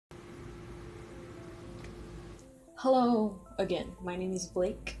Hello again, my name is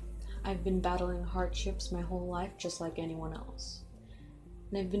Blake. I've been battling hardships my whole life just like anyone else.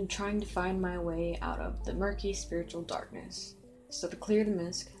 And I've been trying to find my way out of the murky spiritual darkness. So to clear the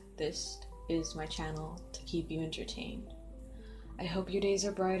mist, this is my channel to keep you entertained. I hope your days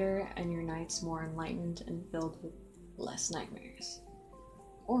are brighter and your nights more enlightened and filled with less nightmares.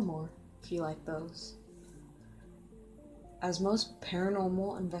 Or more, if you like those. As most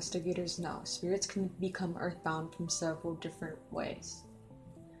paranormal investigators know, spirits can become earthbound from several different ways.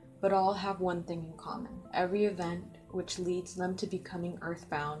 But all have one thing in common. Every event which leads them to becoming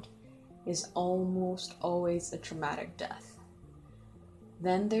earthbound is almost always a traumatic death.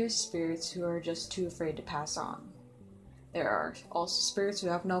 Then there's spirits who are just too afraid to pass on. There are also spirits who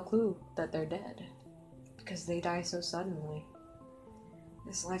have no clue that they're dead, because they die so suddenly.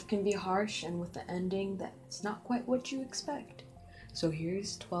 This life can be harsh and with the ending that's not quite what you expect. So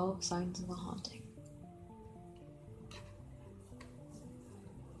here's 12 signs of a haunting.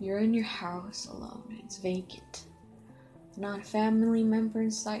 You're in your house alone. It's vacant. Not a family member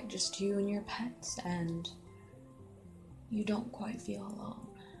in sight, just you and your pets, and you don't quite feel alone.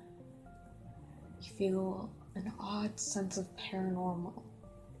 You feel an odd sense of paranoia.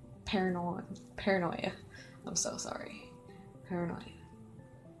 I'm so sorry. Paranoia.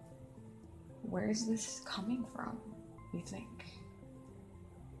 Where is this coming from, you think?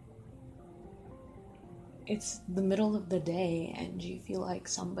 It's the middle of the day and you feel like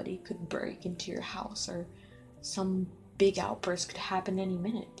somebody could break into your house or some big outburst could happen any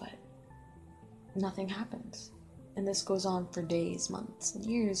minute, but nothing happens. And this goes on for days, months, and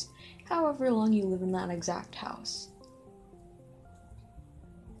years, however long you live in that exact house.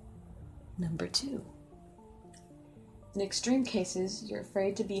 Number 2. In extreme cases, you're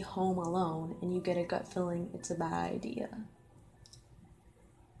afraid to be home alone and you get a gut feeling it's a bad idea.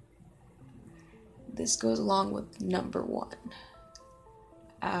 This goes along with number 1,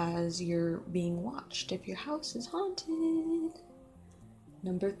 as you're being watched if your house is haunted.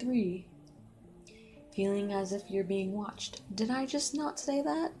 Number 3, feeling as if you're being watched. Did I just not say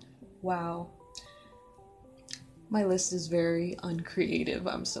that? Wow. My list is very uncreative,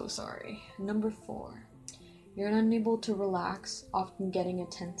 I'm so sorry. Number 4. You're unable to relax, often getting a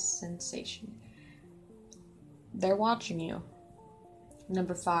tense sensation. They're watching you.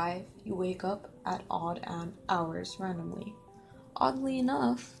 Number 5, you wake up at odd hours randomly. Oddly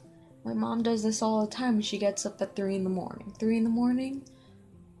enough, my mom does this all the time. She gets up at 3 in the morning. 3 in the morning?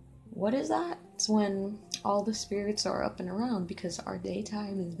 What is that? It's when all the spirits are up and around because our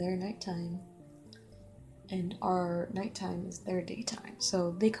daytime is their nighttime. And our nighttime is their daytime.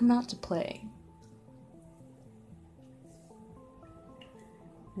 So they come out to play.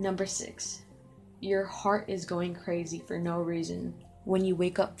 Number 6, your heart is going crazy for no reason when you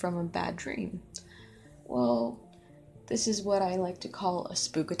wake up from a bad dream. Well, this is what I like to call a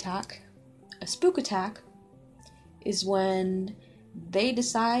spook attack. A spook attack is when they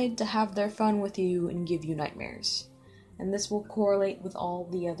decide to have their fun with you and give you nightmares. And this will correlate with all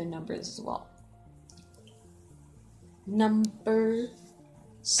the other numbers as well. Number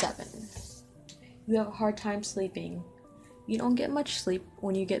 7, you have a hard time sleeping. You don't get much sleep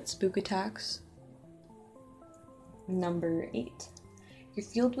when you get spook attacks. Number 8. You're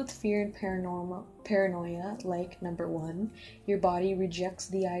filled with fear and paranoia, like number 1. Your body rejects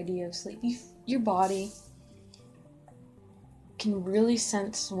the idea of sleep. Your body can really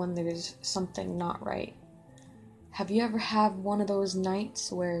sense when there's something not right. Have you ever had one of those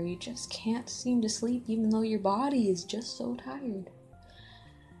nights where you just can't seem to sleep even though your body is just so tired?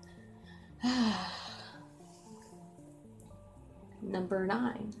 Number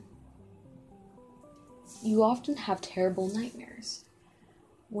 9. You often have terrible nightmares.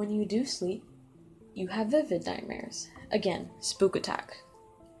 When you do sleep, you have vivid nightmares. Again, spook attack.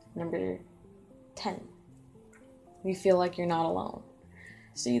 Number 10. You feel like you're not alone.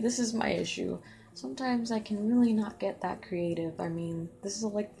 See, this is my issue. Sometimes I can really not get that creative. I mean, this is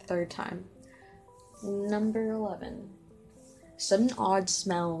like the 3rd time. Number 11. Sudden odd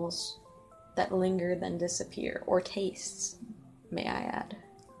smells that linger then disappear, or tastes, may I add.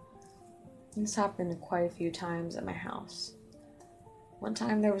 This happened quite a few times at my house. One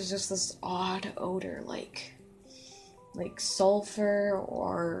time there was just this odd odor, like sulfur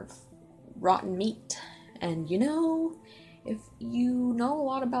or rotten meat. And if you know a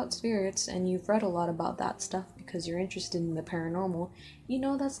lot about spirits and you've read a lot about that stuff because you're interested in the paranormal, you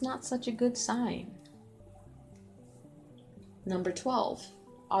know that's not such a good sign. Number 12.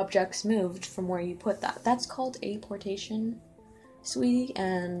 Objects moved from where you put that. That's called apportation, sweetie,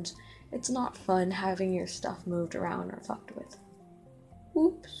 and it's not fun having your stuff moved around or fucked with.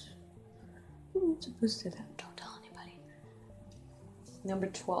 Oops. I'm supposed to say that. Don't tell anybody. Number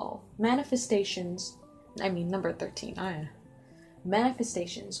 12. Number 13.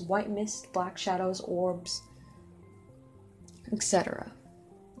 Manifestations. White mist, black shadows, orbs, etc.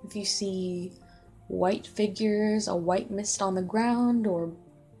 If you see white figures, a white mist on the ground, or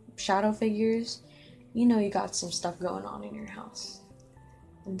shadow figures, you know you got some stuff going on in your house.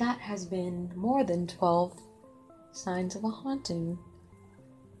 And that has been more than 12 signs of a haunting.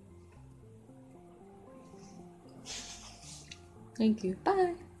 Thank you.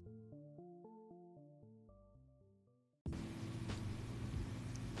 Bye.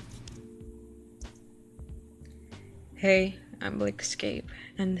 Hey, I'm Blake Escape,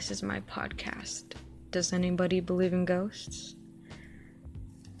 and this is my podcast. Does anybody believe in ghosts?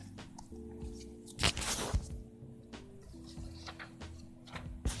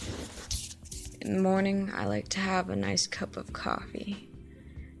 In the morning, I like to have a nice cup of coffee.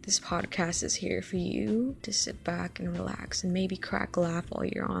 This podcast is here for you to sit back and relax and maybe crack a laugh while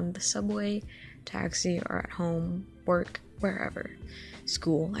you're on the subway, taxi, or at home, work, wherever.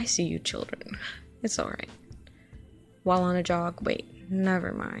 School, I see you children. It's alright. While on a jog, wait,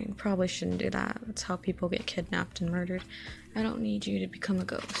 never mind. Probably shouldn't do that. That's how people get kidnapped and murdered. I don't need you to become a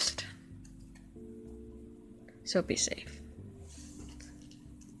ghost. So be safe.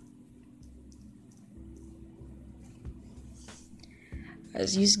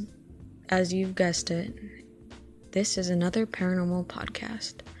 As you've guessed it, this is another paranormal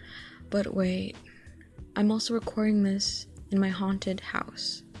podcast. But wait, I'm also recording this in my haunted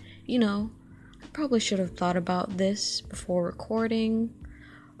house. You know, I probably should have thought about this before recording.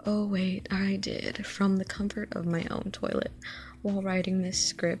 Oh wait, I did, from the comfort of my own toilet while writing this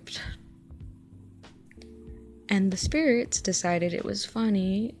script. And the spirits decided it was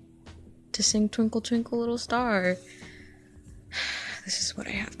funny to sing Twinkle Twinkle Little Star. This is what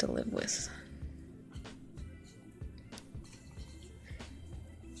I have to live with.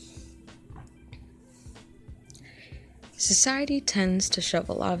 Society tends to shove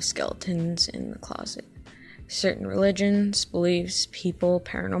a lot of skeletons in the closet. Certain religions, beliefs, people,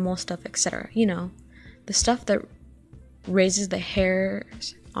 paranormal stuff, etc. You know, the stuff that raises the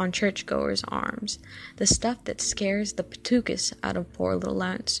hairs on churchgoers' arms. The stuff that scares the patookus out of poor little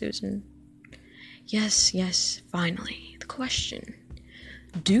Aunt Susan. Yes, finally, the question.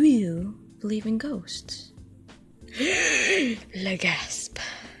 Do you believe in ghosts? Le gasp.